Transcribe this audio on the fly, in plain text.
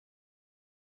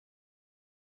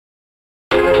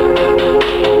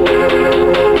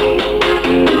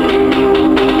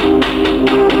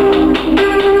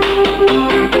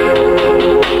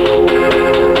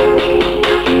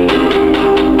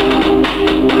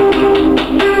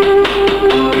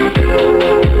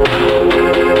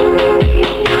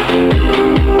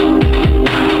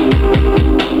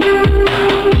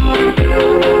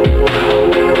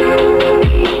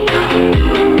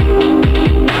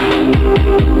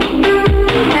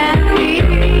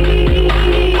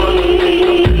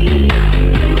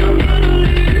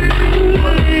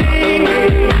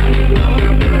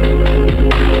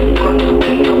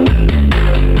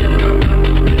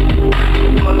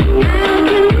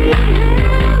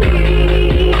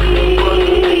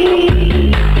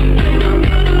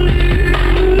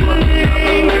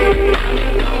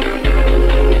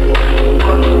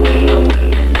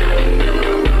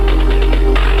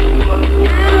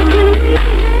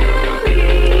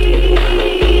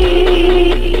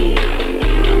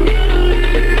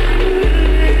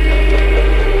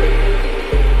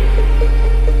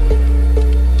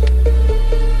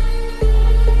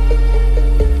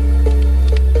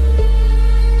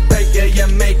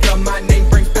my name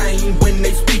brings pain when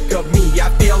they speak of me. I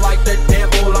feel like the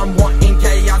devil, I'm wanting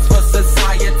chaos for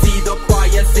society. The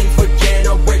choir sings for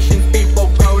generations. People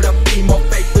grow to be more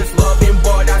faithless, loving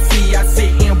what I see. I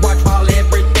sit and watch while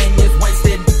everything is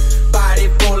wasted. Body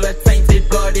full of tainted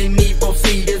blood and evil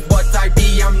seed is what I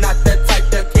be. I'm not the type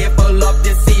to careful of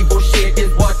this evil shit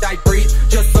is what I breathe.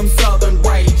 Just some southern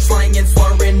rage, slanging,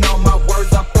 slurring all my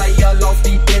words. I play a lost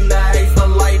deep in the haze. The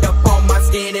light upon my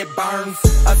skin, it burns.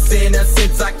 A sinner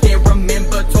since I can't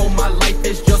remember. Told my life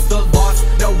is just a loss.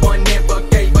 No one ever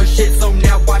gave a shit, so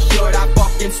now why should I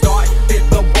fucking start? Fit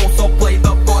the role, so play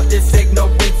the part. This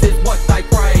ignorance is what I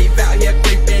crave. Out here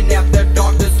creeping after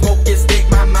dark, the smoke is thick,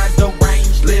 my mind's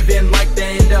deranged. Living like the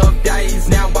end of days.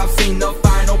 Now I've seen the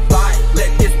final plot.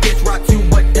 Let this bitch rot to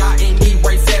a dot and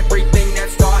erase everything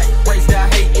that's taught. Raise the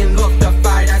hate and look the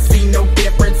fight. I see no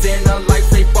difference in a life.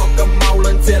 Say fuck them all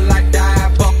until I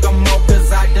die. Fuck them all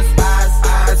cause I despise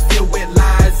eyes filled with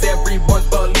lies. Everyone's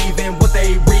believing what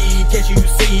they read. Can't you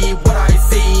see what I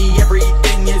see?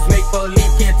 Everything is make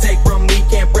believe. Can't take from me,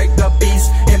 can't break the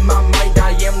beast. In my mind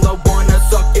I am the one to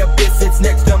suck your bitch. It's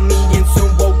next to me and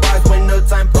soon will rise when the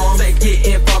time comes. They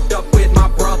getting fucked up with my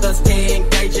brothers.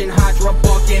 Tenngage and Hydra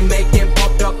bucking, making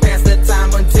pumped up past the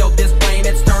time until this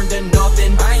planet's turned to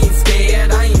nothing. I ain't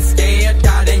scared, I ain't scared.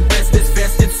 God ain't rest this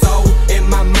festive soul. In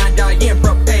my mind I am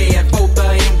prepared for the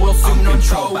end will soon unfold.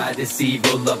 Controlled by this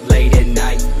evil up late at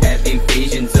night, having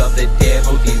visions of the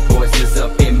devil. These voices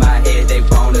up in my head, they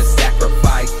wanna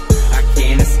sacrifice. I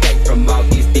can't escape from all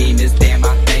these demons. Damn,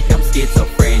 I think I'm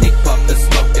schizophrenic. Puff the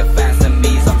smoke to find some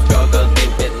ease. I'm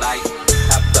struggling with life.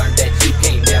 I've learned that you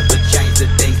can't never change the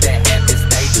things that happen.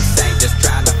 Stay the same. Just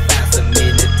trying to find some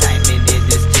entertainment in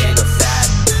this genocide.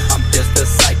 I'm just a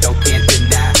psycho, can't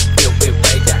deny. Filled with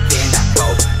rage, I cannot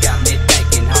cope. Got me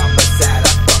thinking homicide.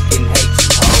 I fucking hate you,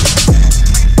 ho.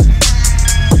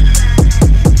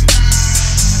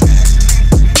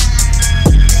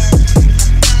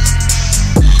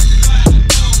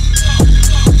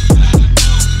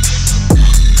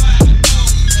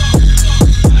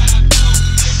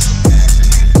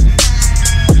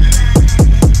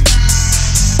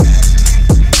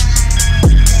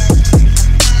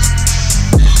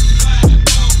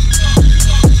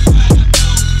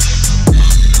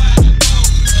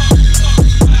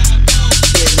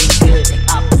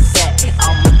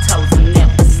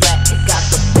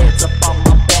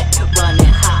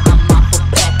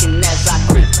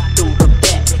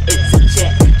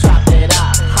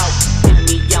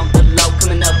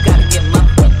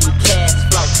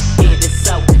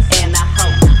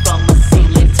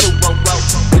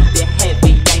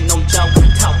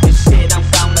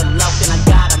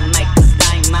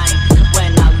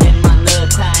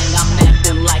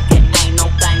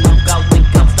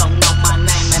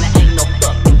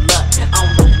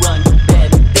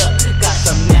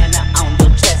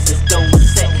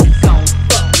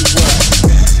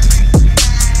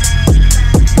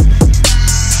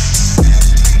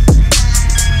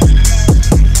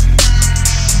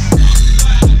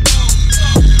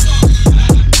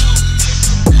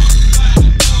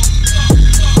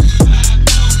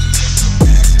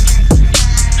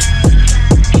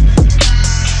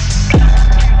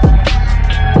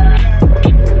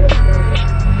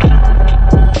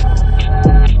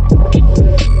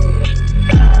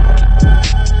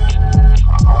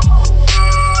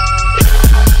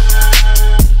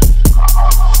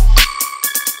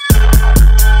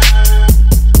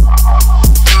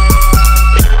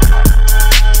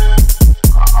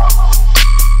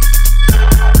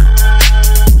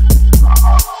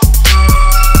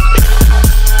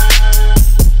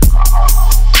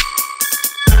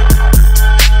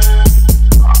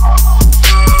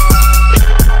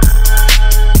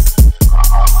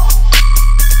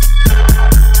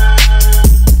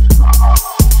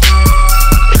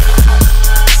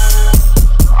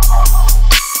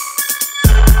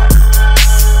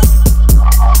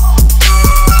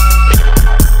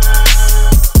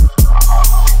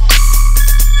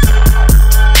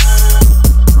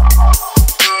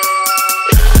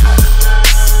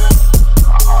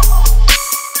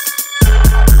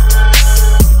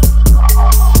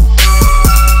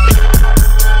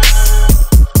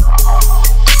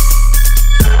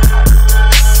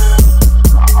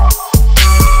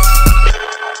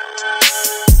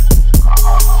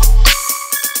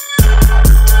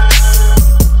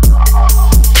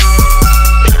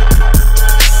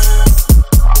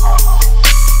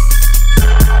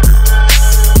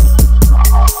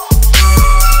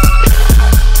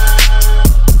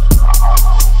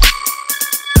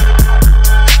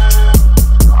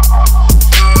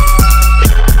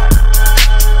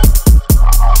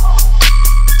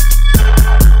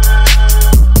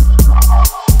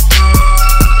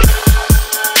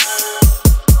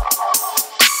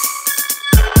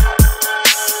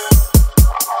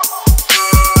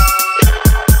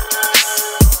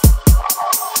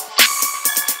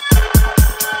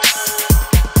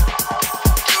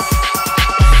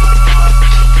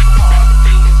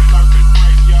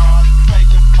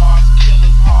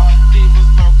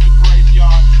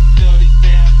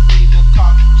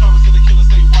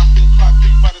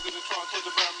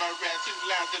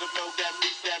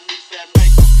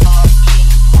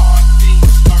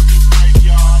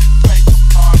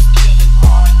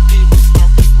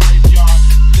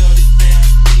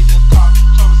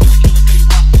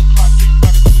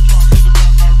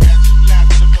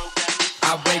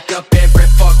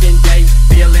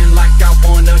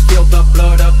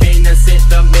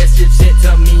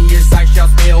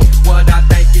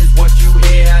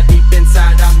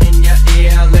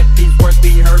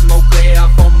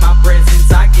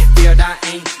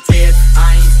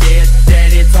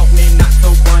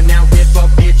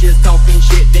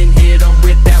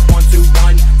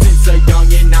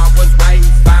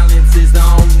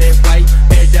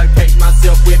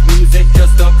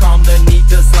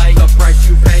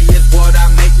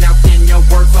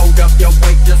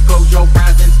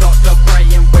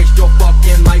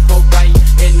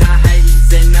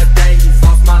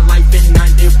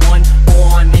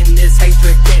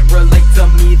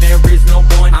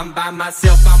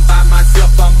 myself, I'm by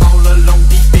myself, I'm all alone,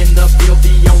 deep in the field.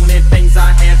 The only things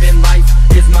I have in life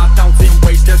is my thoughts and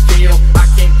ways to kill. I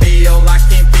can't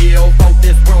feel for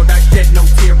this world, I shed no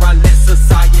tear. I let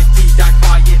society die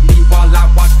quietly while I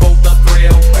watch for the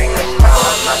thrill. Bring the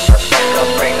storm, motherfucker,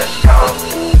 bring the storm.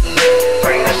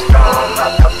 Bring the storm,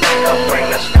 motherfucker, bring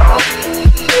the storm.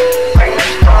 Bring the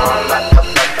storm,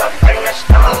 motherfucker, bring the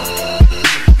storm.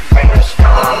 Bring the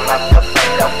storm,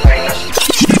 motherfucker, bring the storm.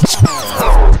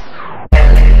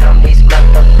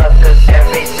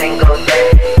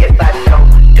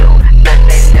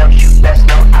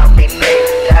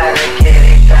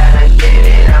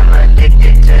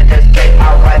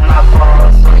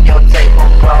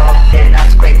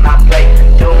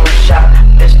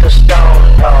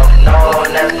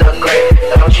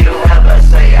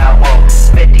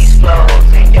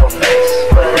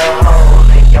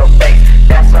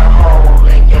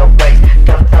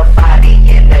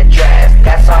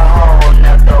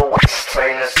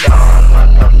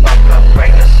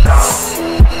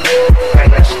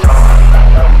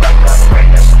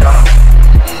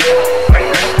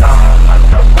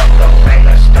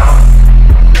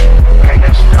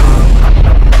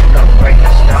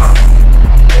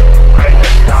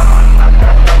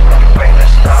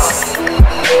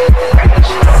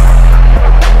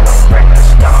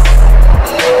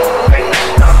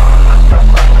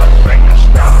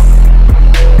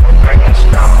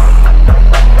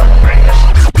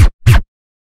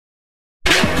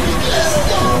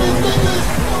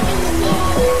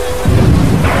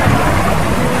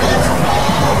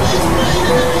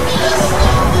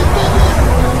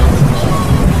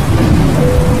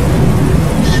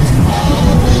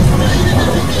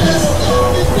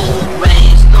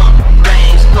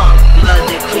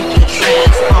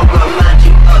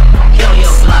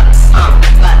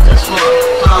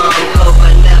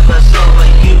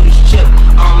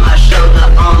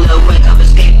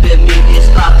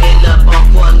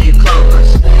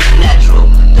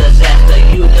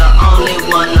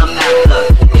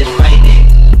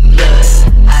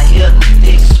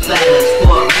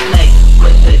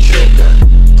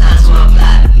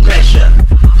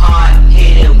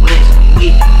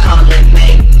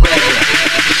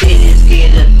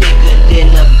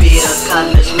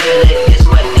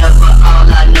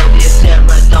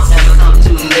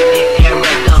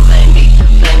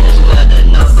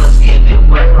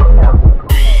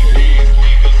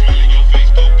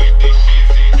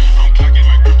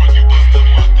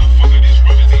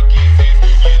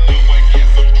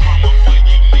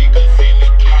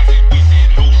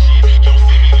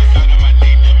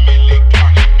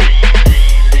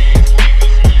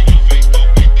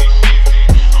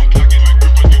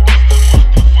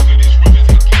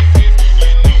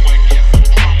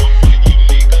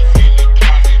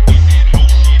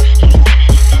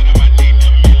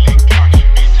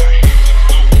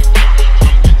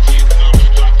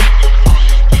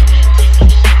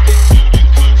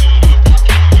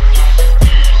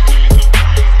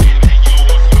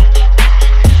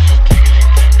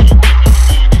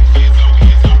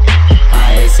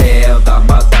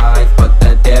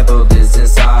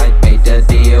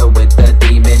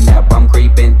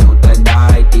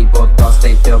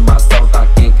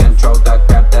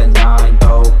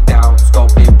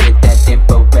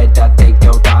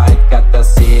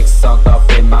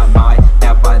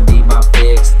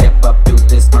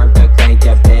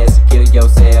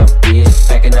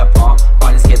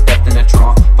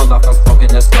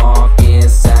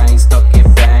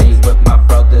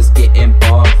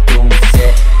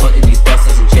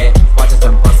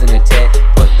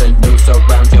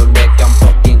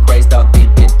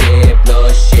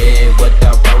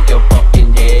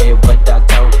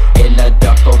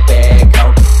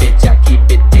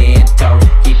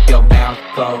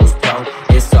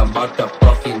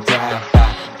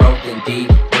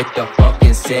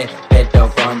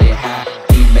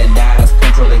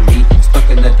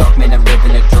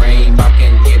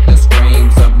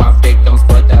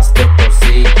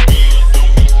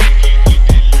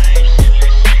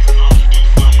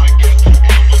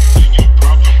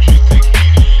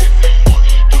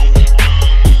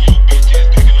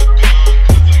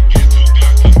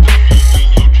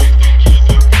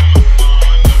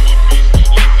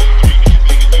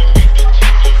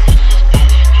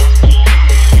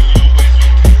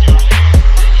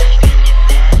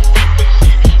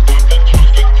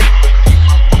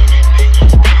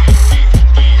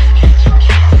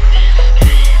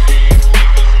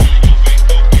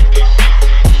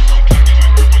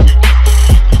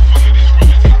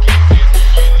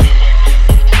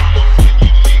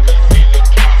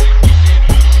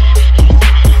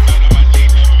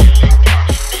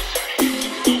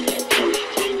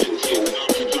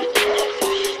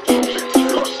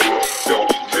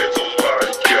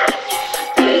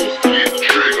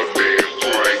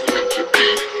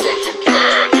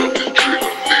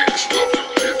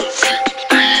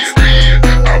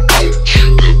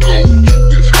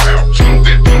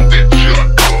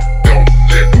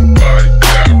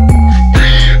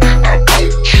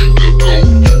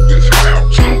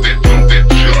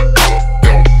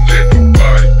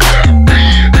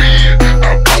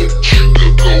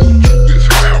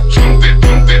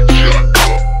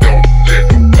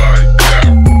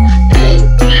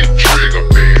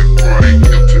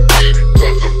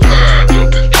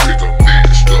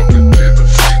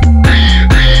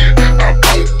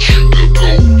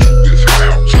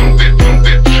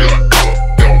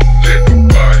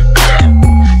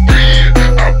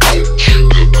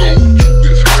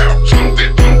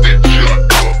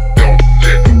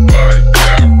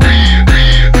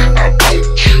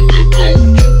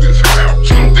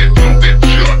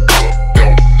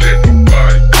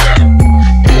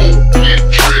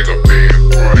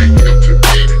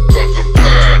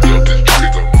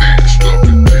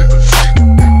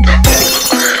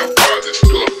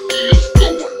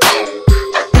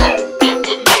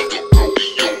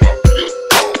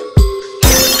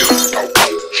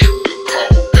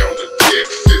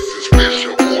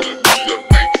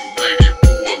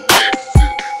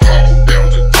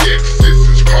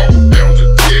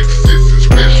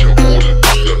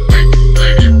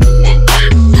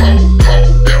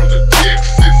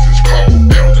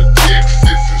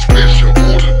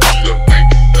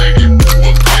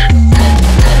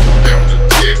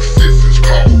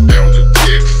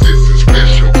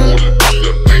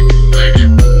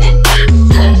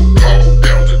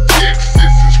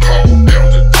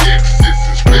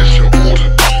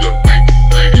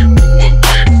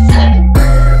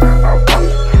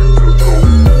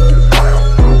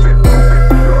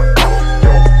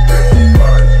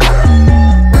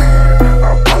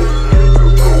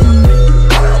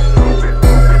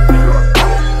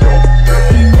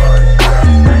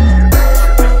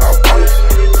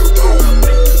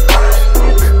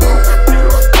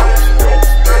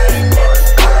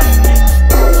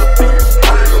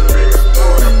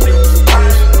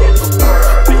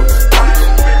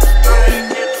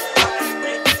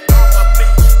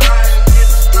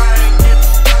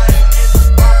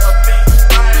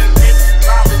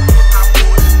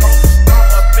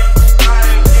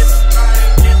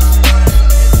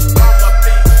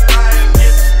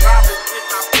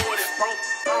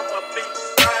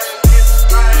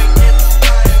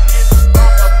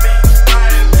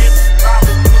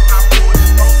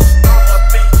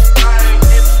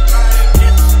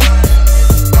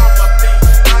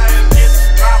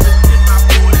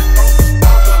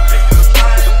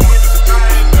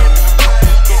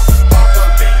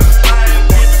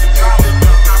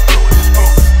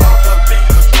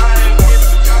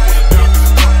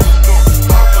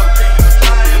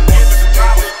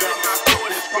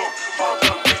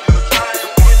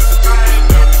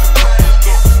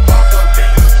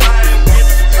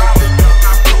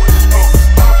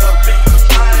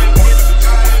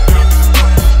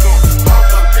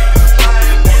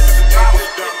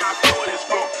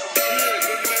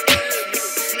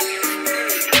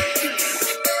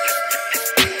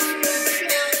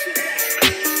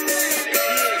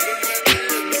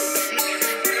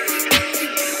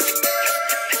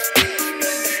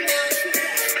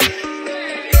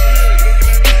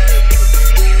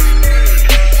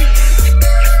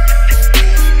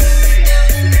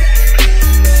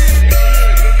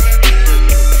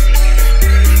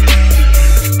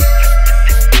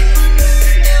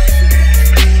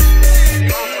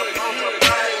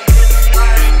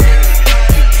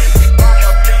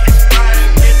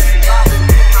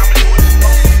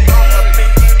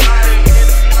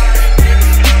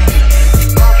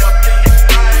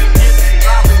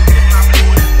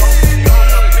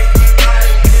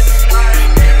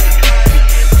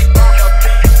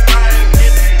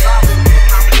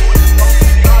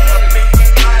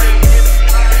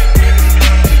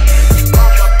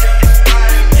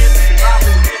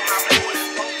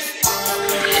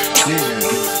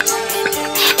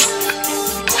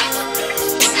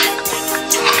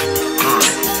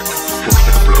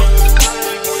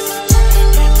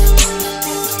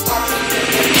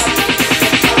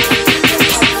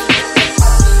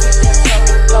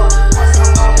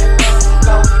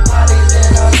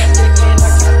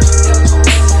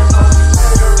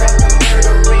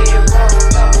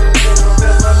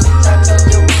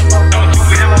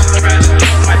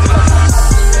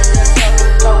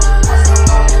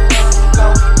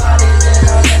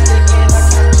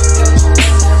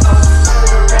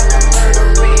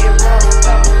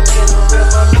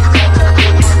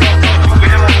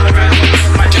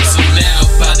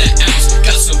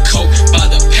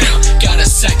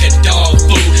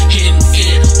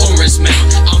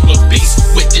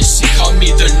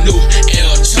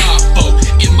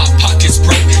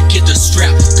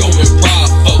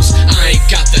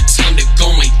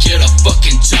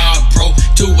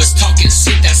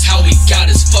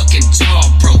 fucking jaw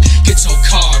broke. Get your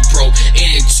car broke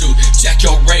into, jack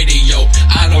your radio.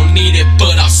 I don't need it,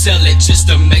 but I'll sell it just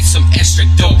to make some extra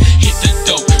dough. Hit the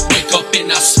dope, wake up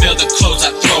and I smell the clothes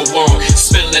I throw on.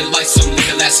 Smelling like some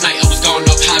nigga last night, I was gone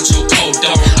up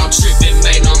hydrocodone. I'm tripping,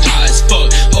 man, I'm high as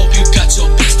fuck. Hope you got your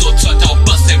pistol tucked, I'll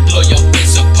bust and blow your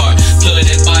face apart. Blood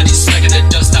and body smacking the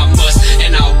dust, I must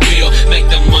and I will make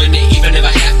the money even if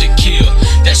I have to kill.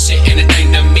 That shit ain't a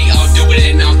thing to me, I'll do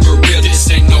it and I'm for real. This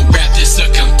ain't no rap, this a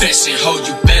confession. Ho,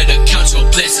 you better count your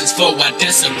blessings for I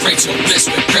desecrate your bliss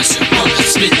with pressure from the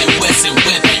Smith and Wesson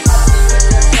weapon.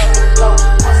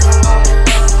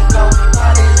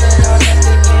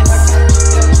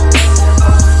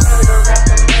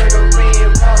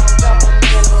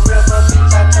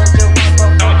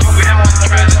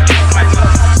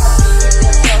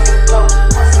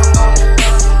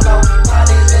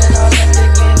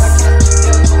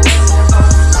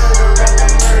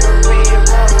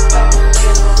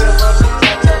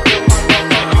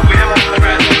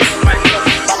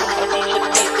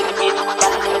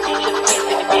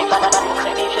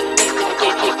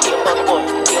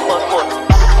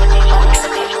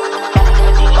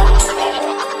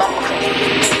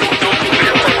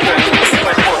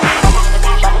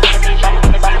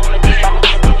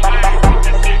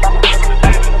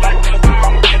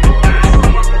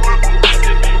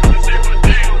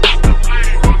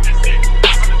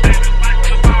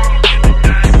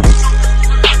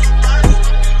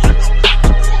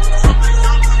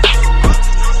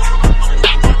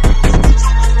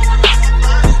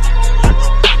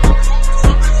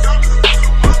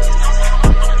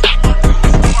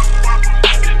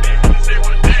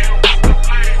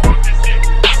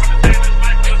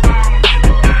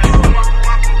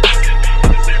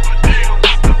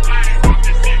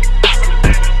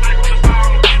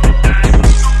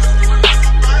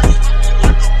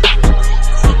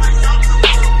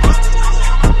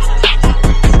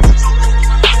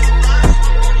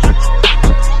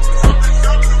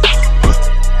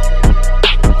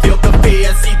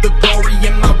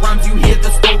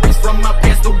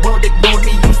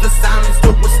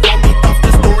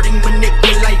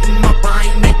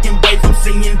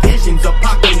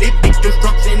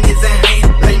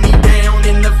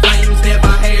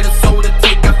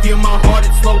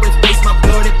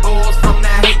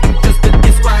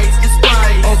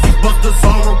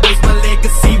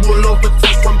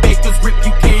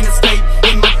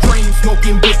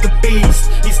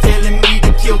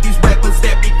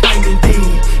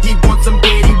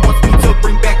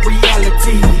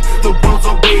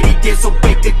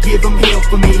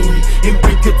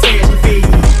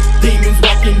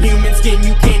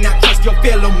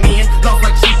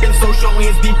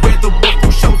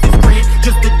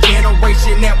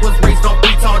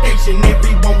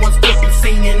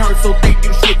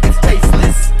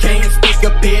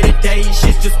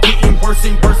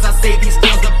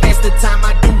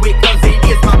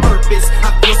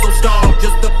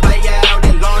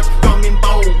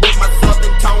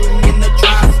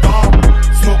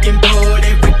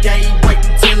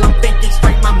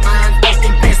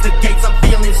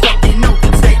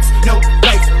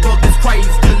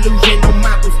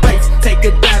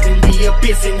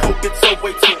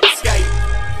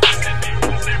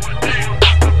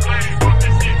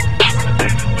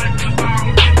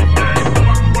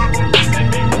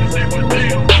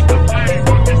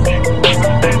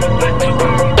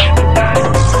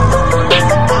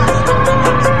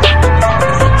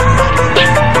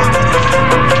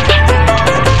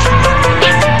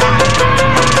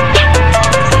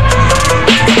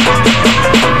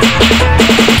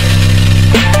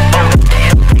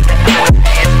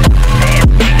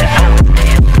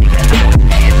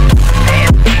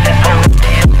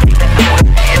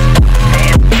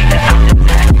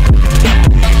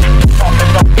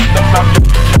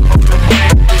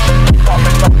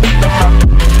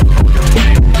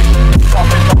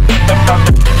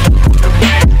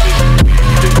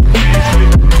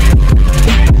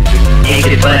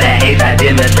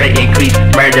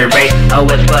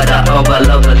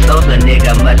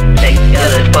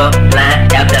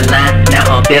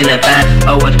 feeling fine.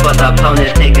 Oh, it's for the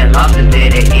opponents taking losses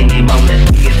there at any moment.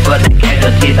 Niggas for the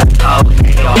casualties I call,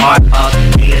 take your heart off.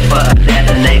 Niggas for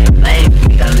assassinate, lame,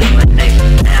 we eliminate.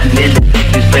 9 million,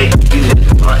 take you straight, you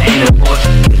on ain't no force.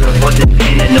 You can force it,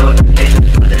 ain't no notification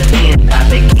for the sins. I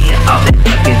begin all that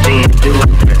fucking sin, do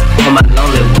it. For my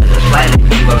lonely ones, slightly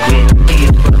you agree.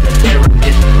 Niggas for the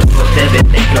terrorists, for 7,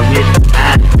 take a risk.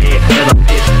 I said, cause I'm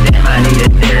pissed, damn, I need a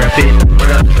therapist.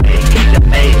 World trade, keep the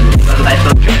faith, live a life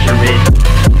so treacherous.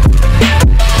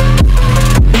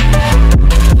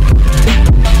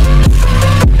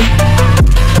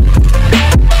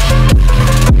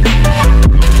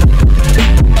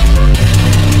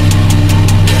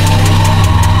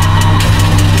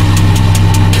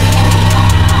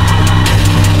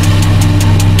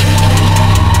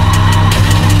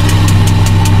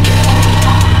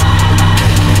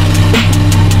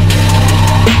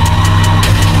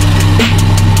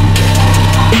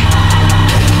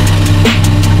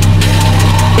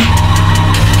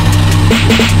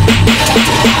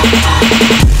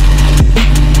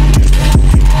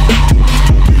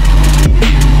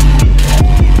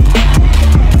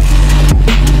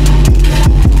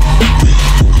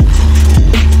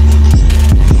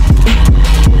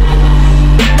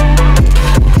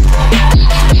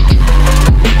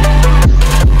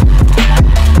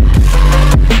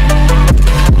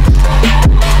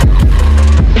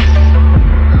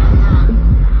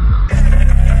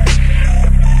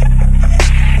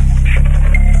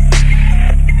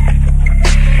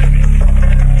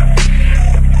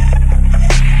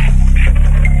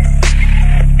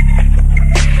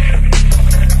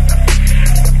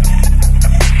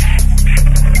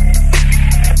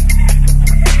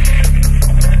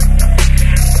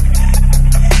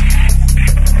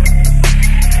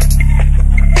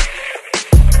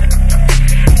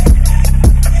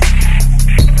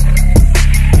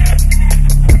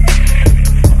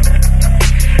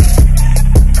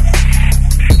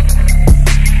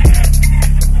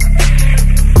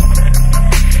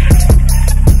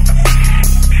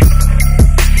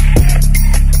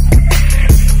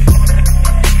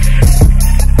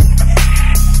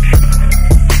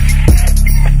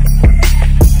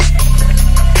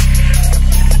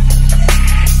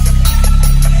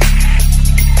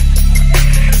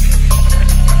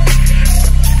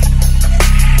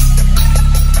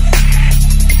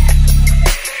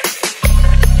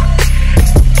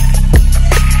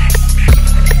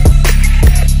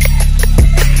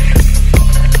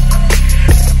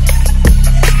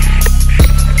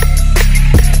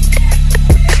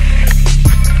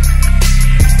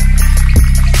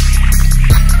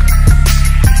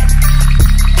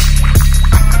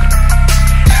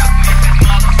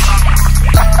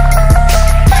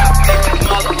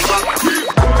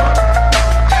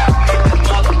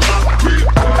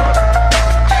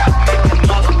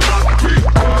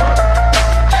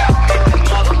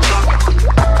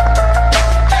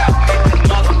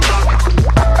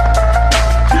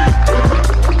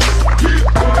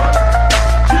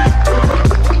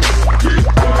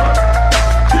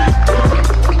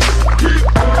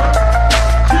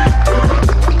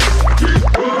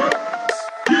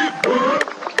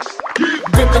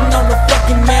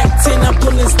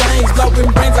 killing stains,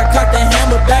 blowing brains. I cock the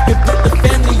hammer back and put the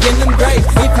family in them graves.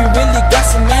 If you really got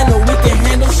some man, we can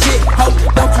handle shit. Ho,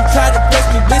 don't you try to press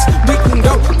me, bitch. We can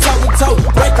go toe to toe.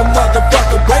 Break a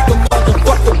motherfucker, break a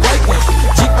motherfucker, break em.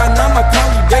 G5 my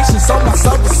congregation, so my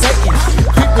soul is Satan.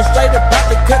 Creeping straight up out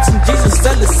the cuts and Jesus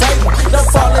selling Satan. Don't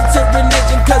fall into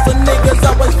religion, cause the niggas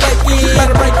always faking.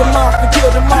 Gotta break them off and kill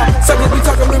them all. Suckers be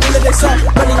talking real, really they saw.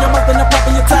 Running your mouth and I'm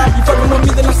popping your top. You fucking with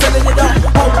me, then I'm selling it all.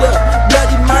 Hold up,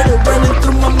 bloody murder running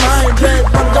through my mind. Red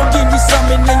rum gon' give me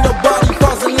something and your body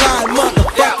falls in line,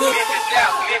 motherfucker. Memphis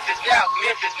out, Memphis out,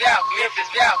 Memphis out,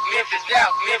 Memphis out, Memphis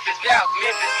out, Memphis out,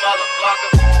 Memphis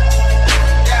motherfucker.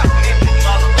 Out, Memphis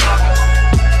motherfucker.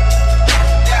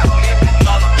 Out, Memphis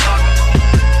motherfucker.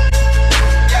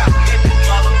 Out, Memphis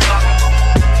motherfucker.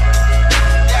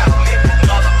 Out, Memphis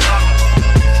motherfucker.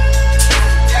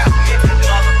 Out, Memphis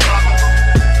motherfucker.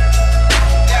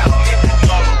 Out, Memphis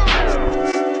motherfucker.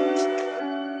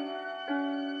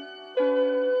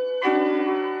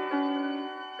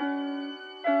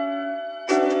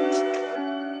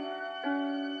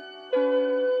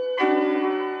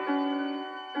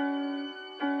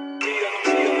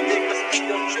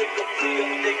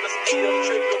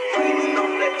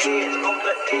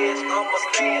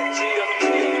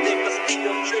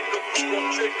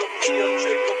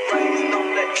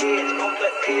 On the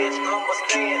edge, I'ma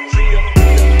stand.